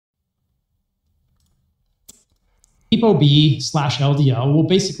ApoB/LDL, we'll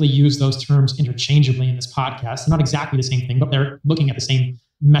basically use those terms interchangeably in this podcast. They're not exactly the same thing, but they're looking at the same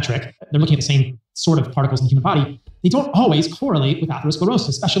metric. They're looking at the same sort of particles in the human body. They don't always correlate with atherosclerosis,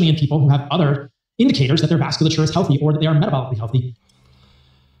 especially in people who have other indicators that their vasculature is healthy or that they are metabolically healthy.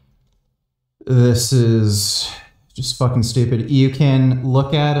 This is just fucking stupid. You can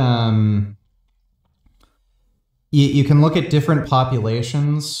look at you can look at different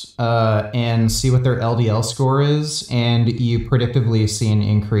populations and see what their LDL score is, and you predictively see an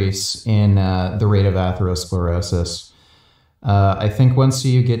increase in the rate of atherosclerosis. I think once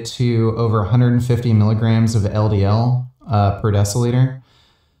you get to over 150 milligrams of LDL per deciliter,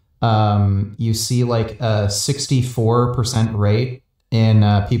 you see like a 64% rate in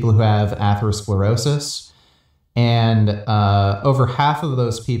people who have atherosclerosis. And over half of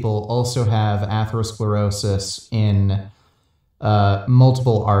those people also have atherosclerosis in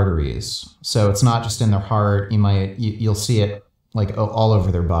multiple arteries. So it's not just in their heart. You'll see it like all over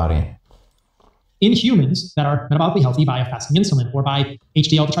their body. In humans that are metabolically healthy by fasting insulin or by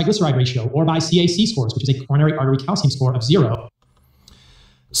HDL to triglyceride ratio or by CAC scores, which is a coronary artery calcium score of 0.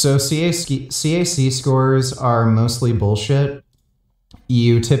 So CAC scores are mostly bullshit.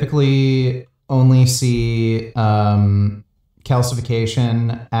 You typically only see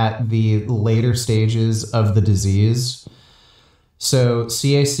calcification at the later stages of the disease. So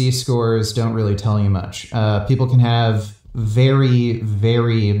CAC scores don't really tell you much. People can have very,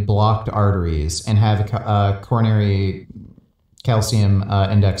 very blocked arteries and have a coronary calcium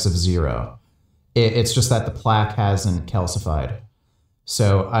index of 0. It's just that the plaque hasn't calcified.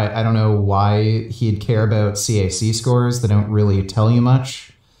 So I don't know why he'd care about CAC scores. They don't really tell you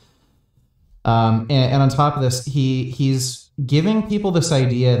much. And on top of this, he's giving people this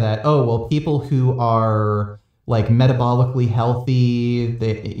idea that, oh, well, people who are like metabolically healthy,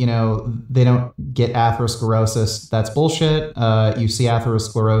 they don't get atherosclerosis. That's bullshit. You see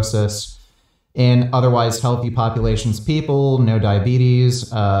atherosclerosis in otherwise healthy populations, people, no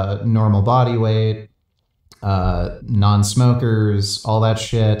diabetes, normal body weight, non-smokers, all that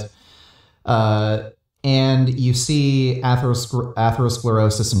shit. And you see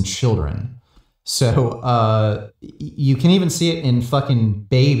atherosclerosis in children. So you can even see it in fucking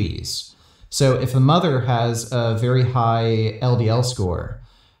babies. So if the mother has a very high LDL score,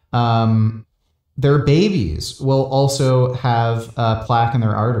 their babies will also have plaque in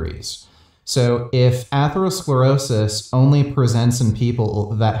their arteries. So if atherosclerosis only presents in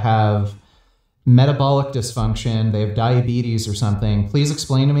people that have metabolic dysfunction, they have diabetes or something, please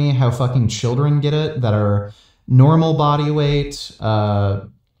explain to me how fucking children get it that are normal body weight,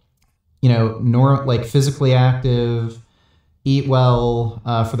 like physically active, eat well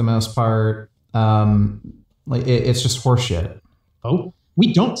for the most part. It's just horseshit. Oh,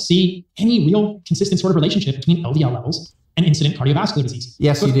 we don't see any real consistent sort of relationship between LDL levels and incident cardiovascular disease.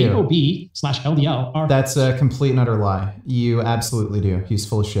 Yes, so you do. ApoB/LDL are... That's a complete and utter lie. You absolutely do. He's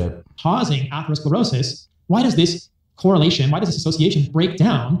full of shit. Causing atherosclerosis. Why does this correlation, why does this association break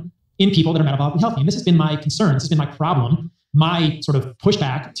down in people that are metabolically healthy? And this has been my concern. This has been my problem. My sort of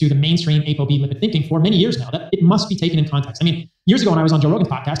pushback to the mainstream ApoB lipid thinking for many years now, that it must be taken in context. I mean, years ago when I was on Joe Rogan's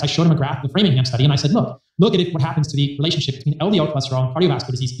podcast, I showed him a graph of the Framingham study, and I said, look at it, what happens to the relationship between LDL cholesterol and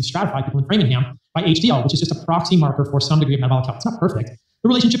cardiovascular disease if you stratify people in Framingham by HDL, which is just a proxy marker for some degree of metabolic health. It's not perfect. The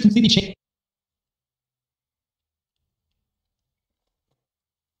relationship completely changed.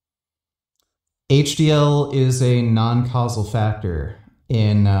 HDL is a non-causal factor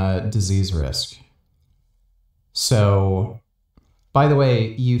in disease risk. So, by the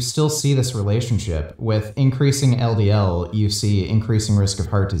way, you still see this relationship. With increasing LDL, you see increasing risk of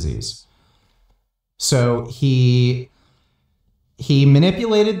heart disease. So he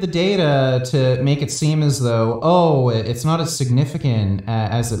manipulated the data to make it seem as though, oh, it's not as significant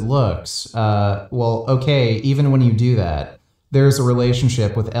as it looks. Well, okay, even when you do that, there's a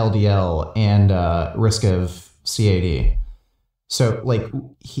relationship with LDL and risk of CAD. So, like,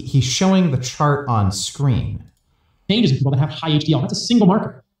 he's showing the chart on screen. Changes in people that have high HDL. That's a single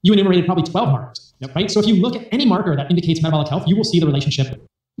marker. You enumerated probably 12 markers, right? So if you look at any marker that indicates metabolic health, you will see the relationship.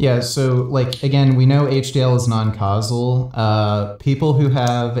 Yeah, so, like, again, we know HDL is non-causal. People who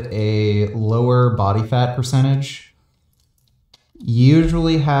have a lower body fat percentage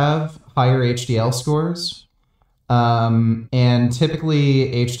usually have higher HDL scores. And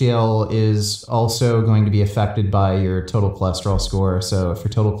typically HDL is also going to be affected by your total cholesterol score. So if your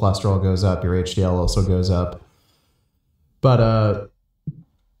total cholesterol goes up, your HDL also goes up. But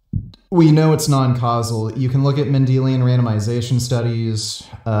we know it's non-causal. You can look at Mendelian randomization studies.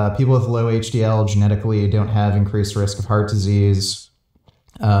 People with low HDL genetically don't have increased risk of heart disease.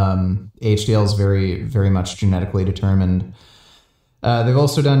 HDL is very, very much genetically determined. They've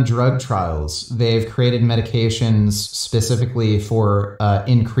also done drug trials. They've created medications specifically for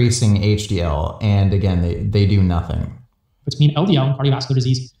increasing HDL. And again, they do nothing. Between LDL and cardiovascular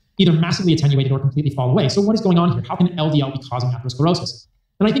disease, either massively attenuated or completely fall away. So what is going on here? How can LDL be causing atherosclerosis?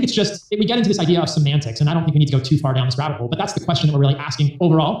 And I think it's just, we get into this idea of semantics, and I don't think we need to go too far down this rabbit hole, but that's the question that we're really asking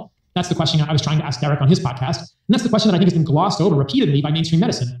overall. That's the question I was trying to ask Derek on his podcast. And that's the question that I think has been glossed over repeatedly by mainstream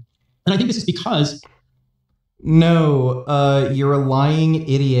medicine. And I think this is because... No, you're a lying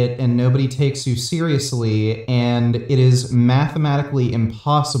idiot and nobody takes you seriously, and it is mathematically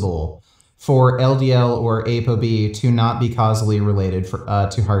impossible for LDL or ApoB to not be causally related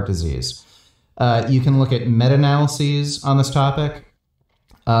to heart disease. You can look at meta-analyses on this topic.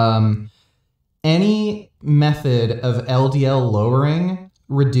 Any method of LDL lowering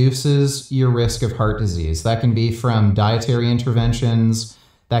reduces your risk of heart disease. That can be from dietary interventions,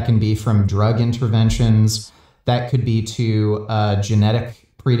 that can be from drug interventions, that could be to genetic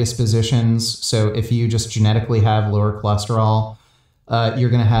predispositions. So if you just genetically have lower cholesterol, you're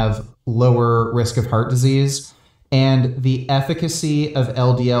going to have lower risk of heart disease. And the efficacy of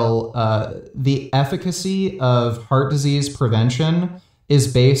the efficacy of heart disease prevention is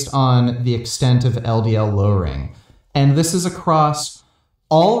based on the extent of LDL lowering. And this is across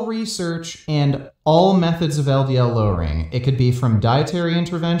all research and all methods of LDL lowering. It could be from dietary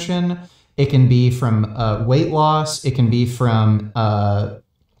intervention, it can be from weight loss, it can be from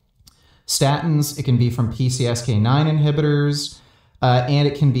statins, it can be from PCSK9 inhibitors, and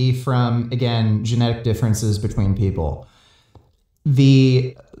it can be from, again, genetic differences between people.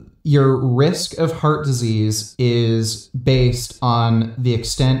 Your risk of heart disease is based on the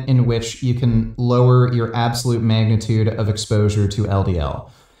extent in which you can lower your absolute magnitude of exposure to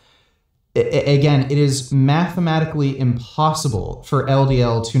LDL. Again, it is mathematically impossible for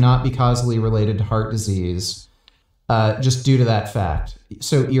LDL to not be causally related to heart disease just due to that fact.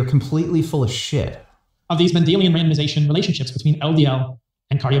 So you're completely full of shit. Of these Mendelian randomization relationships between LDL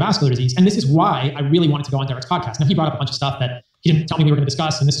and cardiovascular disease. And this is why I really wanted to go on Derek's podcast. Now, he brought up a bunch of stuff that he didn't tell me we were going to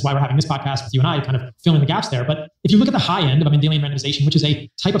discuss, and this is why we're having this podcast with you and I, kind of filling the gaps there. But if you look at the high end of a Mendelian randomization, which is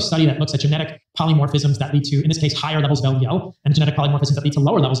a type of study that looks at genetic polymorphisms that lead to, in this case, higher levels of LDL, and genetic polymorphisms that lead to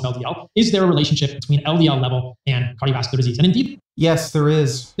lower levels of LDL, is there a relationship between LDL level and cardiovascular disease? And indeed, yes, there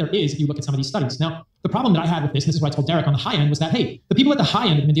is. There is, if you look at some of these studies. Now, the problem that I had with this, and this is what I told Derek on the high end, was that, hey, the people at the high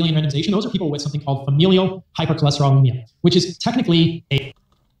end of Mendelian randomization, those are people with something called familial hypercholesterolemia, which is technically a...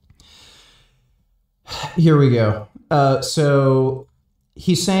 Here we go. So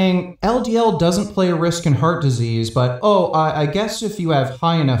he's saying LDL doesn't play a risk in heart disease, but, I guess if you have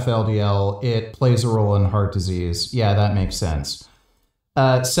high enough LDL, it plays a role in heart disease. Yeah, that makes sense.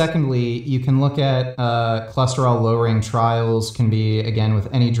 Secondly, you can look at cholesterol lowering trials, can be, again,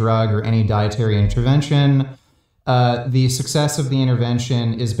 with any drug or any dietary intervention. The success of the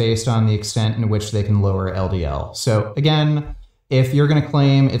intervention is based on the extent in which they can lower LDL. So again, if you're going to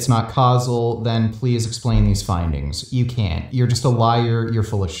claim it's not causal, then please explain these findings. You can't. You're just a liar. You're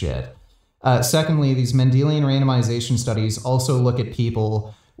full of shit. Secondly, these Mendelian randomization studies also look at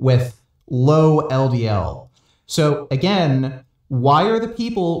people with low LDL. So again, why are the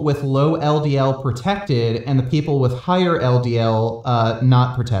people with low LDL protected and the people with higher LDL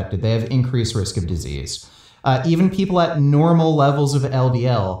not protected? They have increased risk of disease. Even people at normal levels of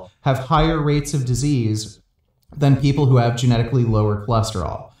LDL have higher rates of disease than people who have genetically lower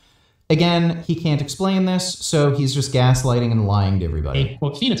cholesterol. Again, he can't explain this, so he's just gaslighting and lying to everybody. A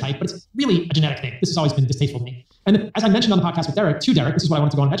quote phenotype, but it's really a genetic thing. This has always been distasteful to me. And as I mentioned on the podcast with Derek, this is what I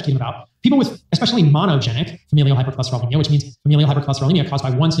wanted to go on and educate him about. People with especially monogenic familial hypercholesterolemia, which means familial hypercholesterolemia caused by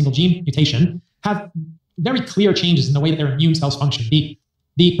one single gene mutation, have very clear changes in the way that their immune cells function.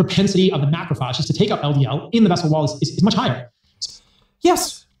 The propensity of the macrophages to take up LDL in the vessel wall is much higher.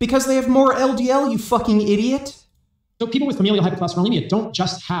 Yes, because they have more LDL, you fucking idiot. So people with familial hypercholesterolemia don't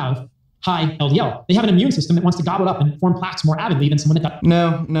just have high LDL. They have an immune system that wants to gobble it up and form plaques more avidly than someone that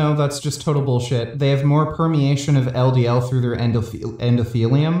does. No, that's just total bullshit. They have more permeation of LDL through their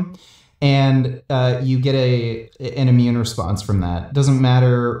endothelium, and you get an immune response from that. Doesn't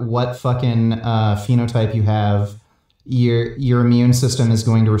matter what fucking phenotype you have, your immune system is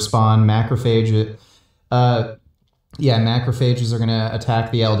going to respond. Macrophages are going to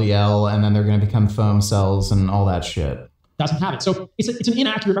attack the LDL, and then they're going to become foam cells and all that shit. Doesn't have it. So it's an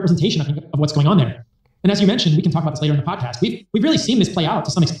inaccurate representation, I think, of what's going on there. And as you mentioned, we can talk about this later in the podcast. We've really seen this play out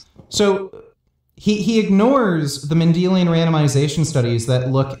to some extent. So he ignores the Mendelian randomization studies that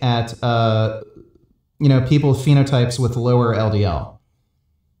look at people with phenotypes with lower LDL.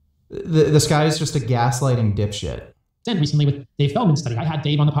 This guy is just a gaslighting dipshit. recently with Dave Feldman's study. I had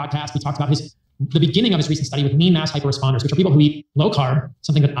Dave on the podcast. We talked about the beginning of his recent study with lean mass hyperresponders, which are people who eat low carb,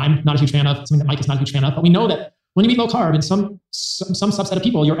 something that I'm not a huge fan of, something that Mike is not a huge fan of. But we know that when you eat low carb in some subset of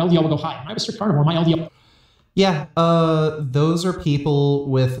people, your LDL will go high. When I was strict carnivore, my LDL... Yeah, those are people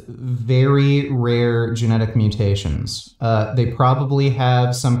with very rare genetic mutations. They probably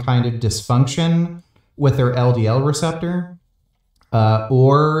have some kind of dysfunction with their LDL receptor,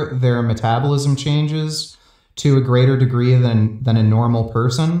 or their metabolism changes to a greater degree than a normal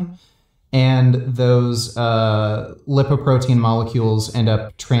person. And those lipoprotein molecules end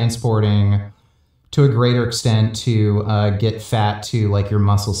up transporting to a greater extent to get fat to like your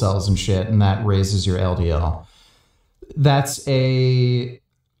muscle cells and shit, and that raises your LDL. That's a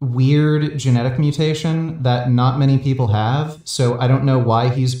weird genetic mutation that not many people have, so I don't know why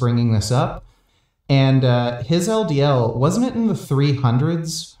he's bringing this up. And his LDL, wasn't it in the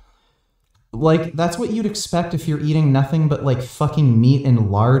 300s? Like, that's what you'd expect if you're eating nothing but, like, fucking meat and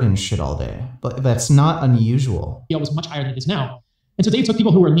lard and shit all day. But that's not unusual. LDL was much higher than it is now. And so Dave took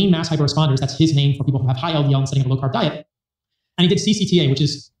people who were lean mass hyperresponders, that's his name for people who have high LDL and setting up a low-carb diet, and he did CCTA, which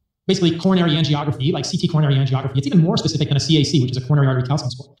is basically coronary angiography, like CT coronary angiography. It's even more specific than a CAC, which is a coronary artery calcium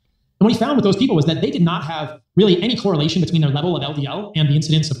score. And what he found with those people was that they did not have really any correlation between their level of LDL and the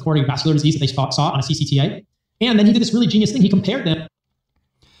incidence of cardiovascular disease that they saw on a CCTA. And then he did this really genius thing. He compared them.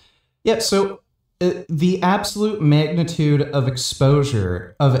 Yeah, so the absolute magnitude of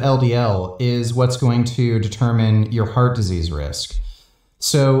exposure of LDL is what's going to determine your heart disease risk.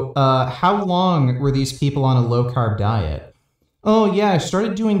 So how long were these people on a low-carb diet? Oh, yeah, I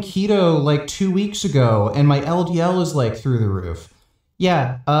started doing keto like 2 weeks ago, and my LDL is like through the roof.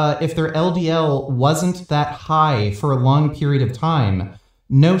 Yeah, if their LDL wasn't that high for a long period of time,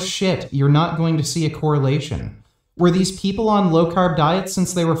 no shit, you're not going to see a correlation. Were these people on low-carb diets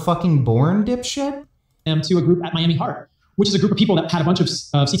since they were fucking born, dipshit? To a group at Miami Heart, which is a group of people that had a bunch of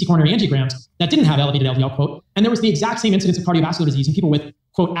CT coronary angiograms that didn't have elevated LDL, quote, and there was the exact same incidence of cardiovascular disease in people with,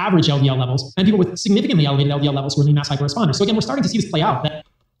 quote, average LDL levels and people with significantly elevated LDL levels who were lean mass hyperresponders. So again, we're starting to see this play out.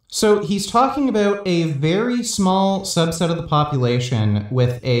 So he's talking about a very small subset of the population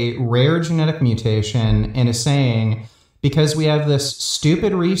with a rare genetic mutation and is saying, because we have this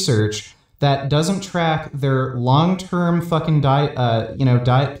stupid research that doesn't track their long-term fucking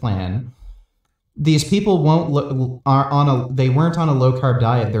diet plan, these people they weren't on a low-carb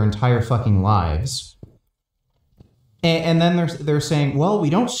diet their entire fucking lives. And then they're saying, well, we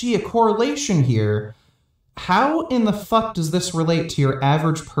don't see a correlation here. How in the fuck does this relate to your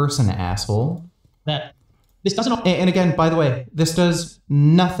average person, asshole? That this doesn't... And again, by the way, this does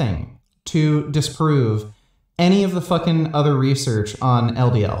nothing to disprove any of the fucking other research on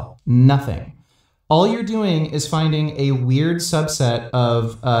LDL. Nothing. All you're doing is finding a weird subset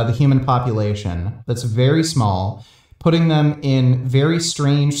of the human population that's very small, putting them in very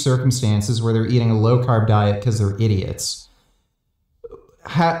strange circumstances where they're eating a low-carb diet because they're idiots.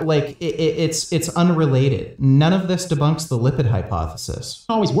 It's unrelated. None of this debunks the lipid hypothesis.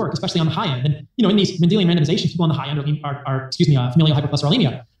 Always work, especially on the high end. And in these Mendelian randomizations, people on the high end are familial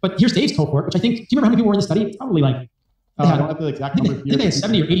hypercholesterolemia. But here's Dave's cohort, which I think, do you remember how many people were in the study? It's probably like... I don't have the exact number. I think they had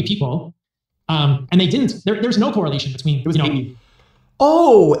 70 or 80 people. And they didn't, there's no correlation between, it was 80.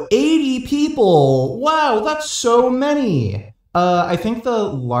 Oh, 80 people. Wow, that's so many. I think the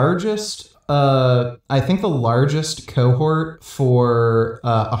largest cohort for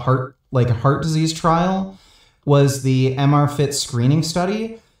a heart disease trial was the MR-Fit screening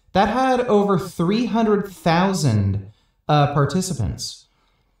study that had over 300,000 participants.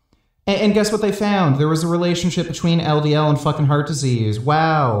 And guess what they found? There was a relationship between LDL and fucking heart disease.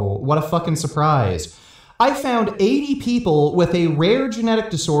 Wow, what a fucking surprise. I found 80 people with a rare genetic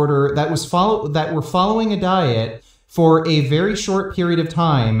disorder that were following a diet for a very short period of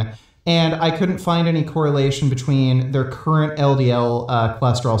time, and I couldn't find any correlation between their current LDL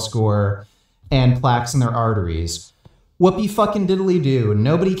cholesterol score and plaques in their arteries. Whoopie fucking diddly do.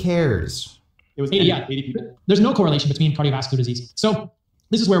 Nobody cares. It was 80 people. There's no correlation between cardiovascular disease. So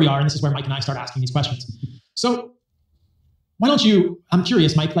this is where we are, and this is where Mike and I start asking these questions. So why don't you, I'm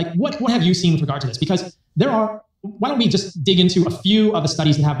curious, Mike, like what have you seen with regard to this? Because why don't we just dig into a few of the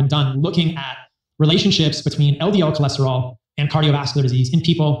studies that have been done looking at relationships between LDL cholesterol and cardiovascular disease in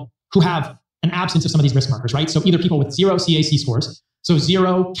people who have an absence of some of these risk markers, right? So either people with 0 CAC scores, so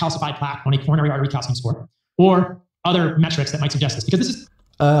 0 calcified plaque on a coronary artery calcium score, or other metrics that might suggest this, because this is...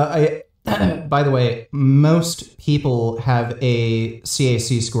 By the way, most people have a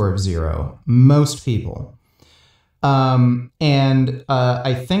CAC score of 0. Most people. And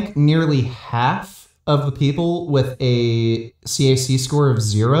I think nearly half of the people with a CAC score of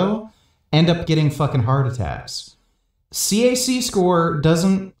 0 end up getting fucking heart attacks. CAC score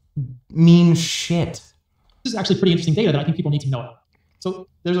doesn't mean shit. This is actually pretty interesting data that I think people need to know. So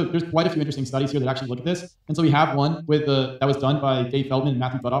there's quite a few interesting studies here that actually look at this. And so we have one with that was done by Dave Feldman and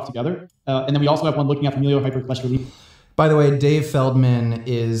Matthew Butoff together. And then we also have one looking at familial hypercholesterolemia. By the way, Dave Feldman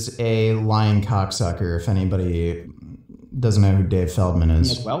is a lying cocksucker, if anybody doesn't know who Dave Feldman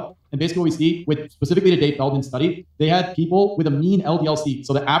is. As well. And basically what we see with specifically the Dave Feldman study, they had people with a mean LDL-C.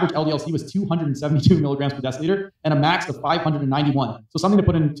 So the average LDL-C was 272 milligrams per deciliter and a max of 591. So something to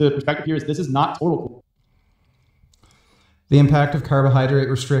put into perspective here is this is not total. The impact of carbohydrate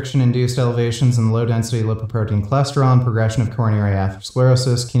restriction induced elevations in low-density lipoprotein cholesterol and progression of coronary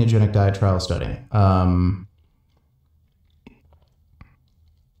atherosclerosis, ketogenic diet trial study.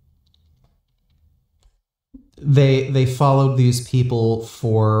 They followed these people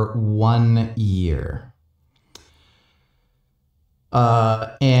for 1 year.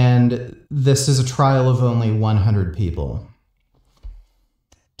 And this is a trial of only 100 people.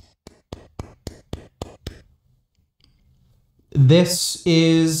 This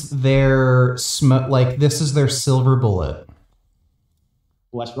is their this is their silver bullet.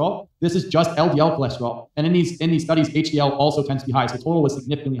 Cholesterol. This is just LDL cholesterol. And in these studies, HDL also tends to be high. So total was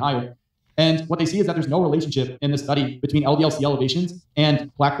significantly higher. And what they see is that there's no relationship in the study between LDL-C elevations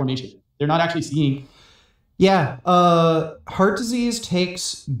and plaque formation. They're not actually seeing. Yeah, heart disease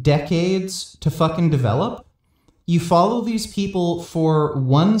takes decades to fucking develop. You follow these people for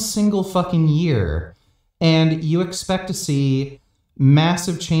 1 single fucking year, and you expect to see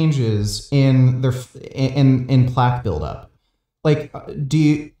massive changes in their in plaque buildup. Like,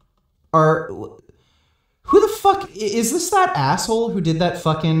 who the fuck is this? That asshole who did that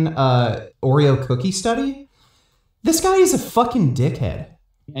fucking Oreo cookie study? This guy is a fucking dickhead.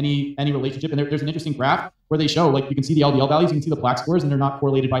 Any relationship, and there's an interesting graph where they show, like, you can see the LDL values, you can see the plaque scores, and they're not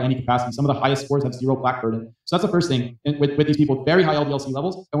correlated by any capacity. Some of the highest scores have 0 plaque burden. So that's the first thing with these people, very high LDL-C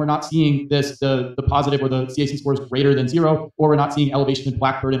levels, and we're not seeing the positive or the CAC scores greater than 0, or we're not seeing elevation in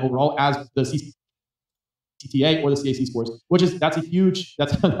plaque burden overall as the CTA or the CAC scores, that's a huge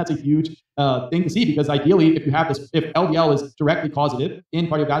thing to see, because ideally, if you have this, if LDL is directly causative in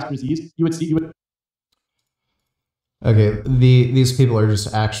cardiovascular disease, you would. Okay, these people are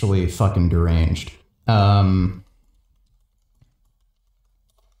just actually fucking deranged.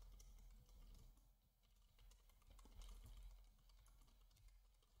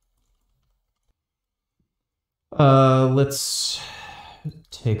 Let's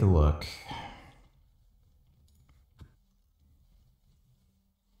take a look.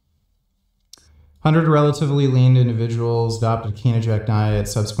 Hundred relatively lean individuals adopted a ketogenic diet,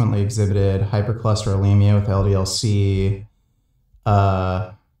 subsequently exhibited hypercholesterolemia with LDL-C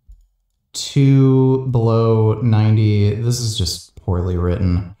 2 below 90. This is just poorly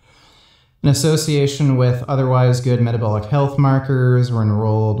written. In association with otherwise good metabolic health markers were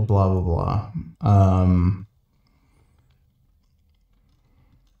enrolled, blah, blah, blah.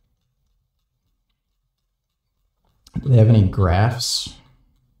 Do they have any graphs?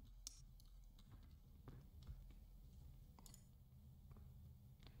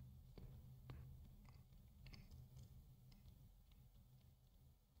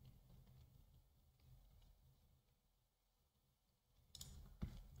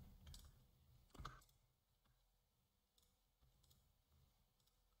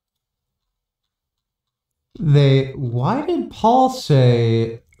 Why did Paul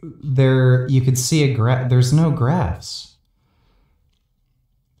say you could see a graph? There's no graphs.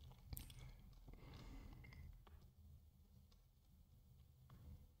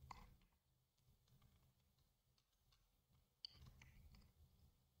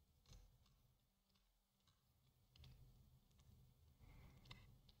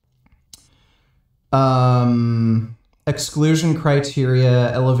 Exclusion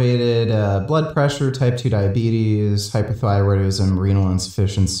criteria: elevated blood pressure, type 2 diabetes, hyperthyroidism, renal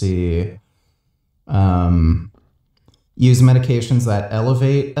insufficiency. Use medications that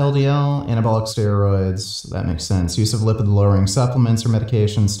elevate LDL, anabolic steroids. That makes sense. Use of lipid-lowering supplements or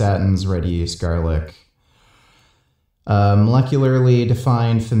medications, statins, red yeast, garlic. Molecularly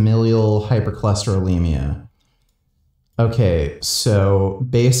defined familial hypercholesterolemia. Okay, so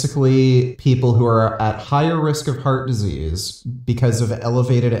basically people who are at higher risk of heart disease because of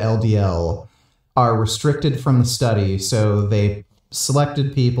elevated LDL are restricted from the study, so they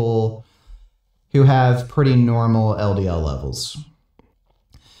selected people who have pretty normal LDL levels.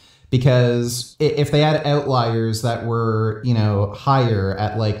 Because if they had outliers that were, higher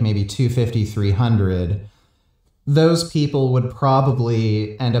at like maybe 250, 300, those people would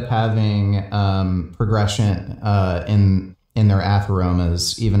probably end up having progression in their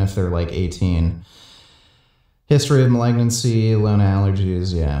atheromas, even if they're like 18. History of malignancy, lone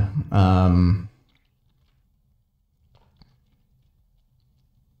allergies, yeah.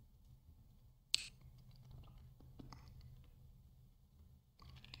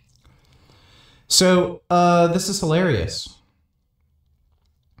 So, this is hilarious.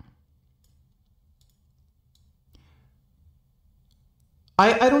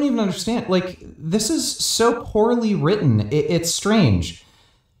 I don't even understand. Like, this is so poorly written. It's strange.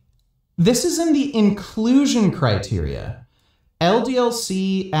 This is in the inclusion criteria.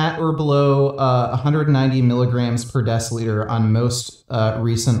 LDL-C at or below 190 milligrams per deciliter on most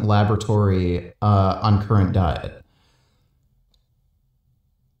recent laboratory on current diet.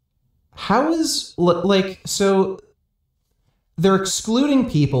 How is, like, so they're excluding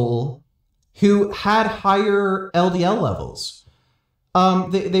people who had higher LDL levels.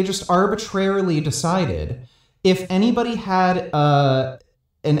 They just arbitrarily decided if anybody had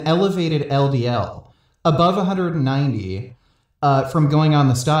an elevated LDL above 190 from going on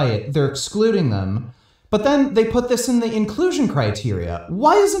this diet, they're excluding them. But then they put this in the inclusion criteria.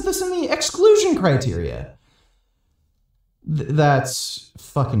 Why isn't this in the exclusion criteria? That's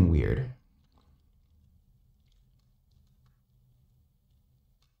fucking weird.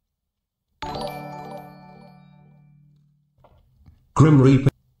 Grim Reaper.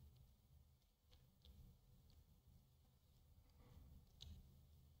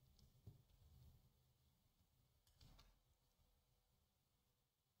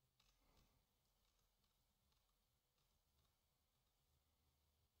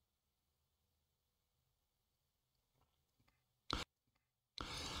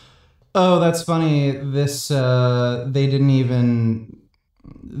 Oh, that's funny. This, they didn't even...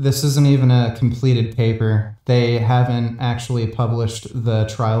 This isn't even a completed paper. They haven't actually published the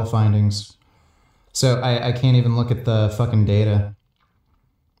trial findings. So I can't even look at the fucking data.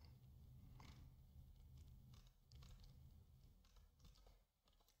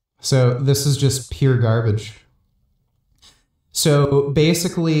 So this is just pure garbage. So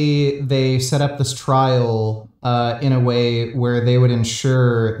basically, they set up this trial in a way where they would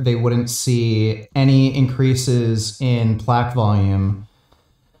ensure they wouldn't see any increases in plaque volume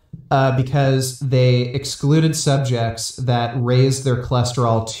because they excluded subjects that raised their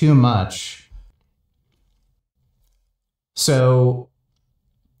cholesterol too much. So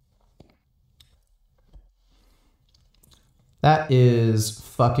that is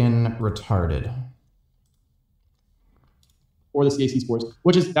fucking retarded. Or the CAC scores,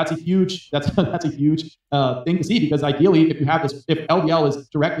 which is that's a huge thing to see, because ideally, if you have this, if LDL is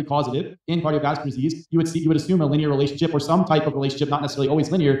directly causative in cardiovascular disease, you would assume a linear relationship or some type of relationship, not necessarily always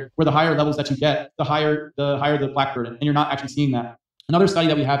linear, where the higher levels that you get, the higher the plaque burden, and you're not actually seeing that. Another study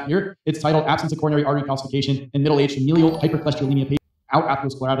that we have here, it's titled "Absence of Coronary Artery Calcification in Middle-Aged Familial Hypercholesterolemia Patients Without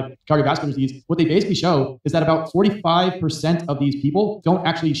Atherosclerotic Cardiovascular Disease." What they basically show is that about 45% of these people don't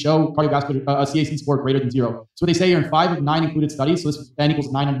actually show cardiovascular a CAC score greater than 0. So they say you're in 5 of 9 included studies. So this n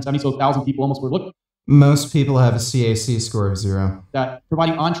equals 970, so 1,000 people almost were looked. Most people have a CAC score of 0. That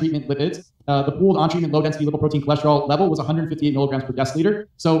providing on-treatment lipids, the pooled on-treatment low-density lipoprotein cholesterol level was 158 milligrams per deciliter.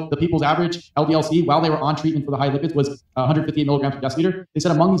 So the people's average LDL-C, while they were on treatment for the high lipids, was 158 milligrams per deciliter. They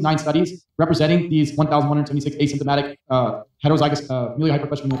said among these 9 studies representing these 1,176 asymptomatic heterozygous familial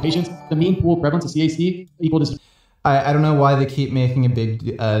hypercholesterolemia patients, the mean pooled prevalence of CAC equal to... I don't know why they keep making a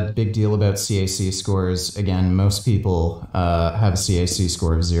big deal about CAC scores. Again, most people have a CAC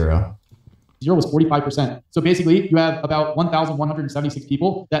score of 0. 0 was 45%. So basically, you have about 1,176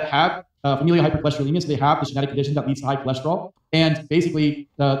 people that have familial hypercholesterolemia, so they have the genetic condition that leads to high cholesterol. And basically,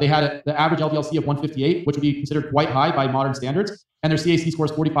 they had the average LDL-C of 158, which would be considered quite high by modern standards. And their CAC score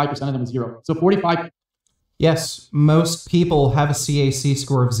is 45% of them was 0. So 45... Yes, most people have a CAC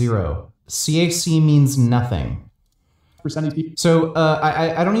score of 0. CAC means nothing. So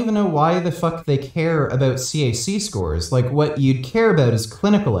I don't even know why the fuck they care about CAC scores. Like, what you'd care about is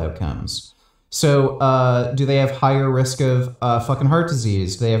clinical outcomes. So do they have higher risk of fucking heart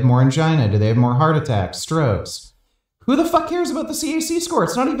disease? Do they have more angina? Do they have more heart attacks, strokes? Who the fuck cares about the CAC score?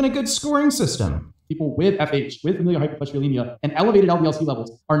 It's not even a good scoring system. People with FH, with familial hypercholesterolemia, and elevated LDL-C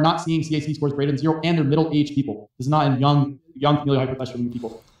levels are not seeing CAC scores greater than 0, and they're middle-aged people. This is not in young familial hypercholesterolemia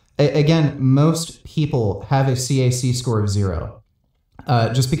people. Again, most people have a CAC score of 0.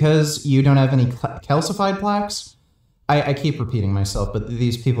 Just because you don't have any calcified plaques, I keep repeating myself, but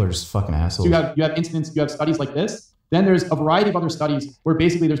these people are just fucking assholes. So you have studies like this. Then there's a variety of other studies where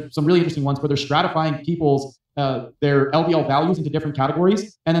basically there's some really interesting ones where they're stratifying people's their LDL values into different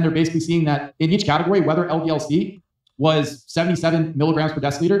categories, and then they're basically seeing that in each category whether LDL-C was 77 milligrams per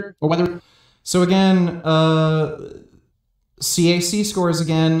deciliter or whether. So again, CAC scores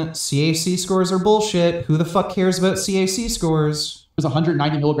again. CAC scores are bullshit. Who the fuck cares about CAC scores? It was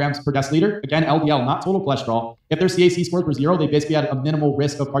 190 milligrams per deciliter. Again, LDL, not total cholesterol. If their CAC scores were 0, they basically had a minimal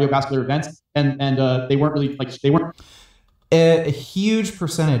risk of cardiovascular events, and they weren't really they weren't. A huge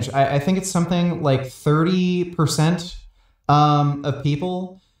percentage. I think it's something like 30% of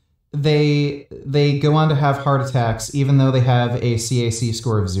people, they go on to have heart attacks even though they have a CAC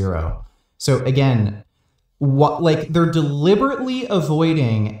score of 0. So again, they're deliberately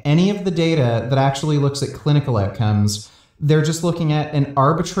avoiding any of the data that actually looks at clinical outcomes. They're just looking at an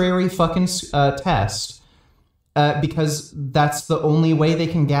arbitrary fucking test because that's the only way they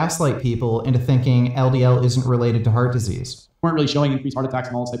can gaslight people into thinking LDL isn't related to heart disease. Weren't really showing increased heart attacks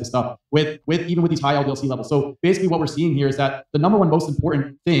and all this type of stuff even with these high LDL-C levels. So basically what we're seeing here is that the number one most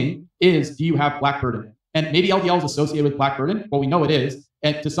important thing is, do you have plaque burden? And maybe LDL is associated with plaque burden. Well, we know it is,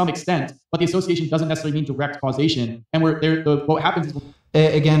 and to some extent, but the association doesn't necessarily mean direct causation. And what happens is...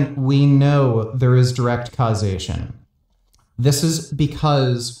 Again, we know there is direct causation. This is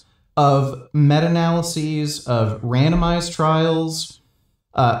because of meta-analyses of randomized trials,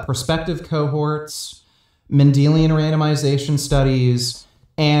 prospective cohorts, Mendelian randomization studies,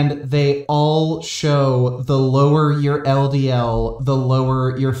 and they all show the lower your LDL, the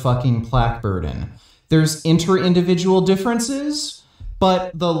lower your fucking plaque burden. There's inter-individual differences,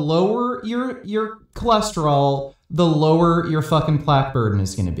 but the lower your cholesterol, the lower your fucking plaque burden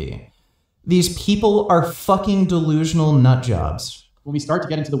is going to be. These people are fucking delusional nut jobs. When we start to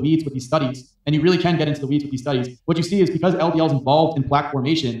get into the weeds with these studies, and you really can get into the weeds with these studies, what you see is because LDL is involved in plaque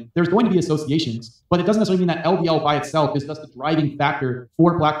formation, there's going to be associations, but it doesn't necessarily mean that LDL by itself is just the driving factor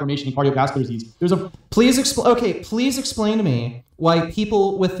for plaque formation and cardiovascular disease. Please explain to me why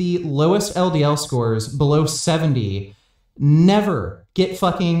people with the lowest LDL scores below 70 never get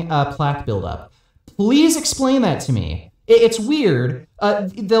fucking plaque buildup. Please explain that to me. It's weird.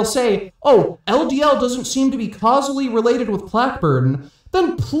 They'll say, oh, LDL doesn't seem to be causally related with plaque burden.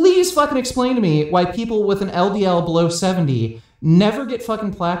 Then please fucking explain to me why people with an LDL below 70 never get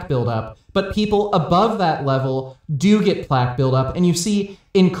fucking plaque buildup, but people above that level do get plaque buildup. And you see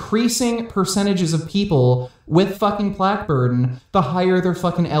increasing percentages of people with fucking plaque burden the higher their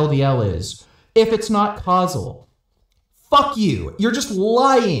fucking LDL is. If it's not causal, fuck you. You're just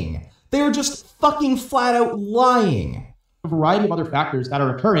lying. They're just fucking flat out lying. A variety of other factors that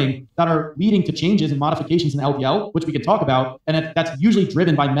are occurring that are leading to changes and modifications in LDL, which we can talk about. And that's usually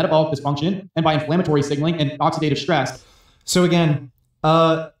driven by metabolic dysfunction and by inflammatory signaling and oxidative stress. So again,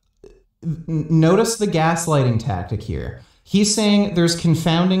 notice the gaslighting tactic here. He's saying there's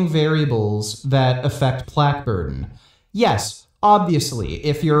confounding variables that affect plaque burden. Yes, obviously,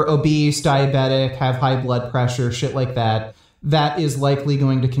 if you're obese, diabetic, have high blood pressure, shit like that, that is likely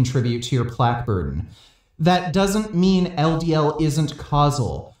going to contribute to your plaque burden. That doesn't mean LDL isn't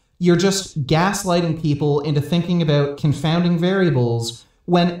causal. You're just gaslighting people into thinking about confounding variables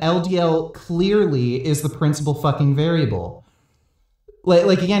when LDL clearly is the principal fucking variable.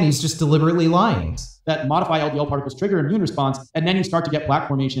 Like again, he's just deliberately lying. That modify LDL particles trigger immune response, and then you start to get plaque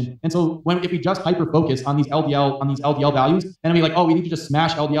formation. And so if we just hyper-focus on these LDL values, and then we like, oh, we need to just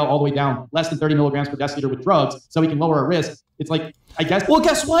smash LDL all the way down, less than 30 milligrams per deciliter with drugs, so we can lower our risk. It's like, I guess... Well,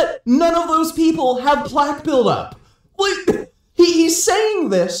 guess what? None of those people have plaque buildup. Like, he's saying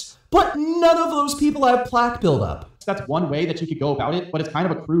this, but none of those people have plaque buildup. That's one way that you could go about it, but it's kind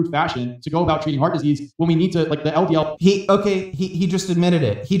of a crude fashion to go about treating heart disease when we need to, like the LDL... He just admitted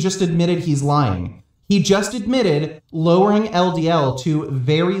it. He just admitted he's lying. He just admitted lowering LDL to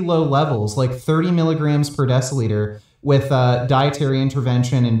very low levels, like 30 milligrams per deciliter with dietary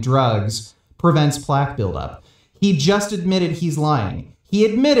intervention and drugs, prevents plaque buildup. He just admitted he's lying. He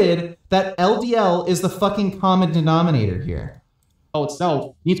admitted that LDL is the fucking common denominator here.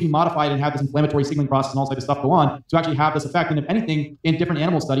 Itself needs to be modified and have this inflammatory signaling process and all this type of stuff go on to actually have this effect. And if anything, in different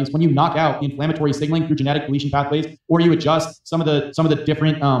animal studies, when you knock out the inflammatory signaling through genetic deletion pathways, or you adjust some of the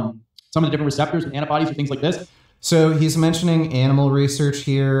different receptors and antibodies or things like this. So he's mentioning animal research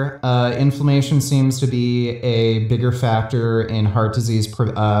here. Inflammation seems to be a bigger factor in heart disease.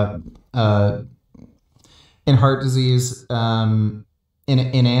 In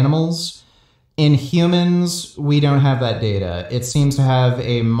animals. In humans, we don't have that data. It seems to have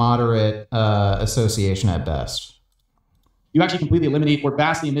a moderate association at best. You actually completely eliminate or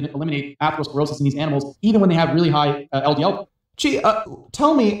vastly eliminate atherosclerosis in these animals, even when they have really high LDL. Gee,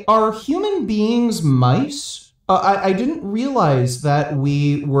 tell me, are human beings mice? I didn't realize that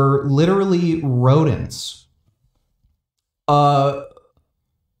we were literally rodents.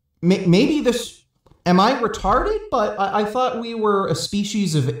 Maybe this... Am I retarded? But I thought we were a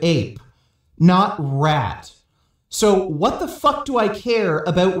species of ape. Not rat. So what the fuck do I care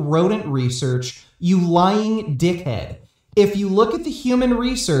about rodent research, you lying dickhead? If you look at the human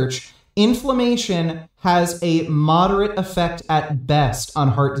research, inflammation has a moderate effect at best on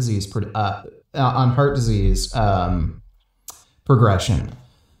heart disease progression.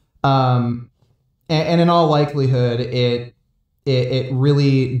 And in all likelihood, it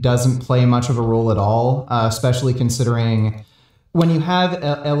really doesn't play much of a role at all, especially considering when you have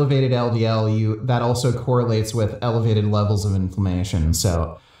elevated LDL, that also correlates with elevated levels of inflammation.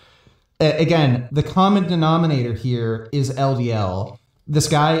 So again, the common denominator here is LDL. This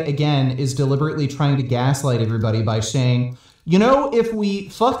guy, again, is deliberately trying to gaslight everybody by saying, if we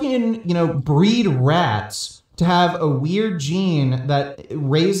fucking, breed rats to have a weird gene that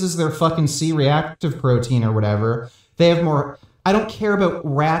raises their fucking C-reactive protein or whatever, they have more... I don't care about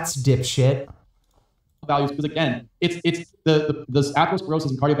rats, dipshit. Values, because again, it's the atherosclerosis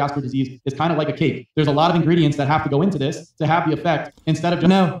and cardiovascular disease is kind of like a cake. There's a lot of ingredients that have to go into this to have the effect instead of just...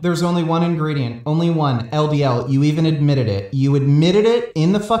 No, there's only one ingredient, only one, LDL. You even admitted it. You admitted it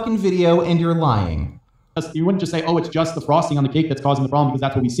in the fucking video and you're lying. You wouldn't just say, oh, it's just the frosting on the cake that's causing the problem because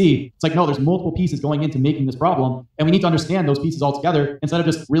that's what we see. It's like, no, there's multiple pieces going into making this problem, and we need to understand those pieces all together instead of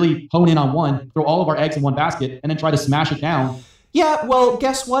just really hone in on one, throw all of our eggs in one basket, and then try to smash it down. Yeah, well,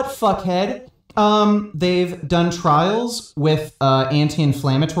 guess what, fuckhead? They've done trials with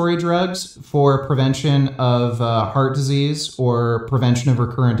anti-inflammatory drugs for prevention of heart disease or prevention of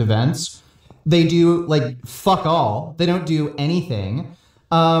recurrent events. They do, fuck all. They don't do anything.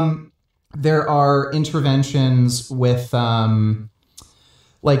 There are interventions with, diabetic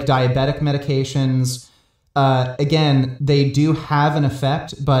medications. Again, they do have an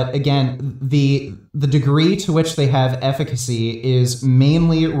effect, but again, the degree to which they have efficacy is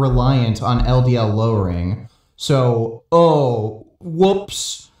mainly reliant on LDL lowering. So,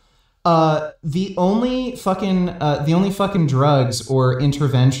 whoops. The only fucking drugs or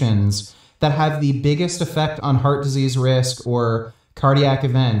interventions that have the biggest effect on heart disease risk or cardiac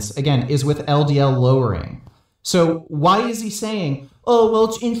events, again, is with LDL lowering. So why is he saying, oh, well,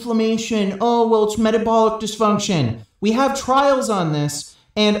 it's inflammation. Oh, well, it's metabolic dysfunction. We have trials on this,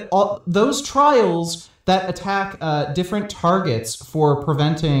 and those trials that attack different targets for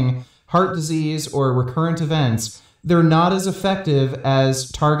preventing heart disease or recurrent events, they're not as effective as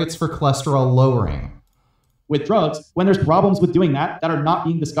targets for cholesterol lowering. With drugs, when there's problems with doing that are not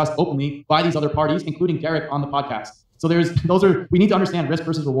being discussed openly by these other parties, including Derek on the podcast. So we need to understand risk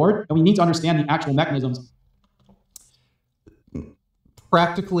versus reward, and we need to understand the actual mechanisms.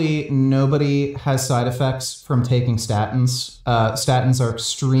 Practically nobody has side effects from taking statins. Statins are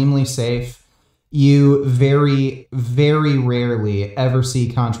extremely safe. You very, very rarely ever see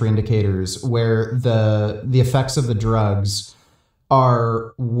contraindicators where the effects of the drugs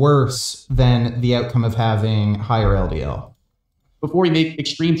are worse than the outcome of having higher LDL. Before we make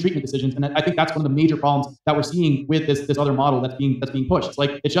extreme treatment decisions. And I think that's one of the major problems that we're seeing with this other model that's being pushed. It's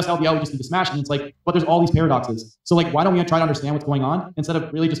like, it's just LDL, we just need to smash it. And it's like, but there's all these paradoxes. So why don't we try to understand what's going on instead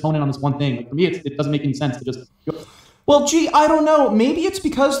of really just honing on this one thing? For me, it doesn't make any sense to just go. Well, gee, I don't know. Maybe it's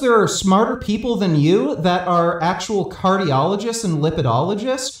because there are smarter people than you that are actual cardiologists and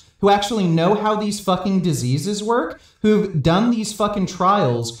lipidologists who actually know how these fucking diseases work, who've done these fucking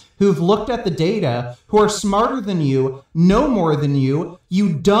trials, who've looked at the data, who are smarter than you, know more than you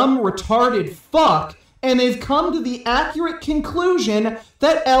dumb, retarded fuck, and they've come to the accurate conclusion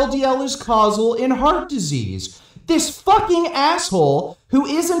that LDL is causal in heart disease. This fucking asshole, who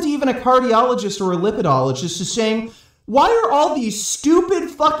isn't even a cardiologist or a lipidologist, is saying, why are all these stupid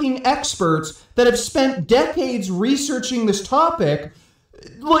fucking experts that have spent decades researching this topic,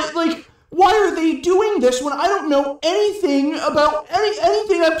 why are they doing this when I don't know anything about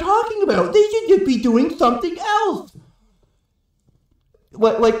anything I'm talking about? They should just be doing something else.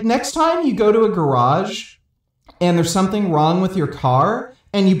 Next time you go to a garage and there's something wrong with your car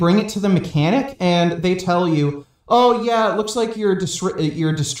and you bring it to the mechanic and they tell you, oh yeah, it looks like your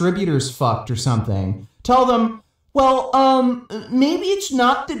distributor's fucked or something. Tell them, well, maybe it's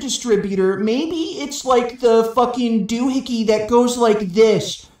not the distributor. Maybe it's like the fucking doohickey that goes like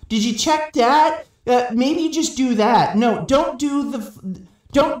this. Did you check that? Maybe just do that. No, don't do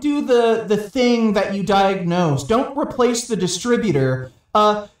the thing that you diagnosed. Don't replace the distributor.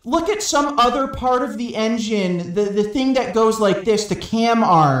 Look at some other part of the engine, the thing that goes like this, the cam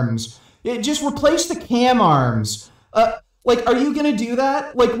arms. Just replace the cam arms. Are you gonna do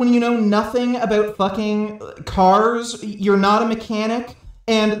that? When you know nothing about fucking cars, you're not a mechanic,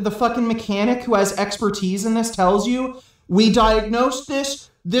 and the fucking mechanic who has expertise in this tells you, we diagnosed this,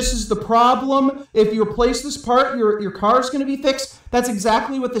 this is the problem, if you replace this part, your car's gonna be fixed. That's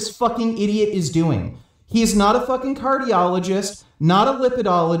exactly what this fucking idiot is doing. He's not a fucking cardiologist, not a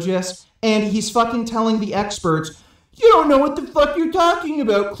lipidologist, and he's fucking telling the experts, you don't know what the fuck you're talking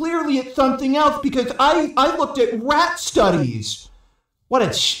about. Clearly it's something else because I looked at rat studies. What a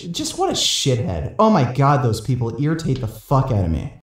shithead. Oh my God, those people irritate the fuck out of me.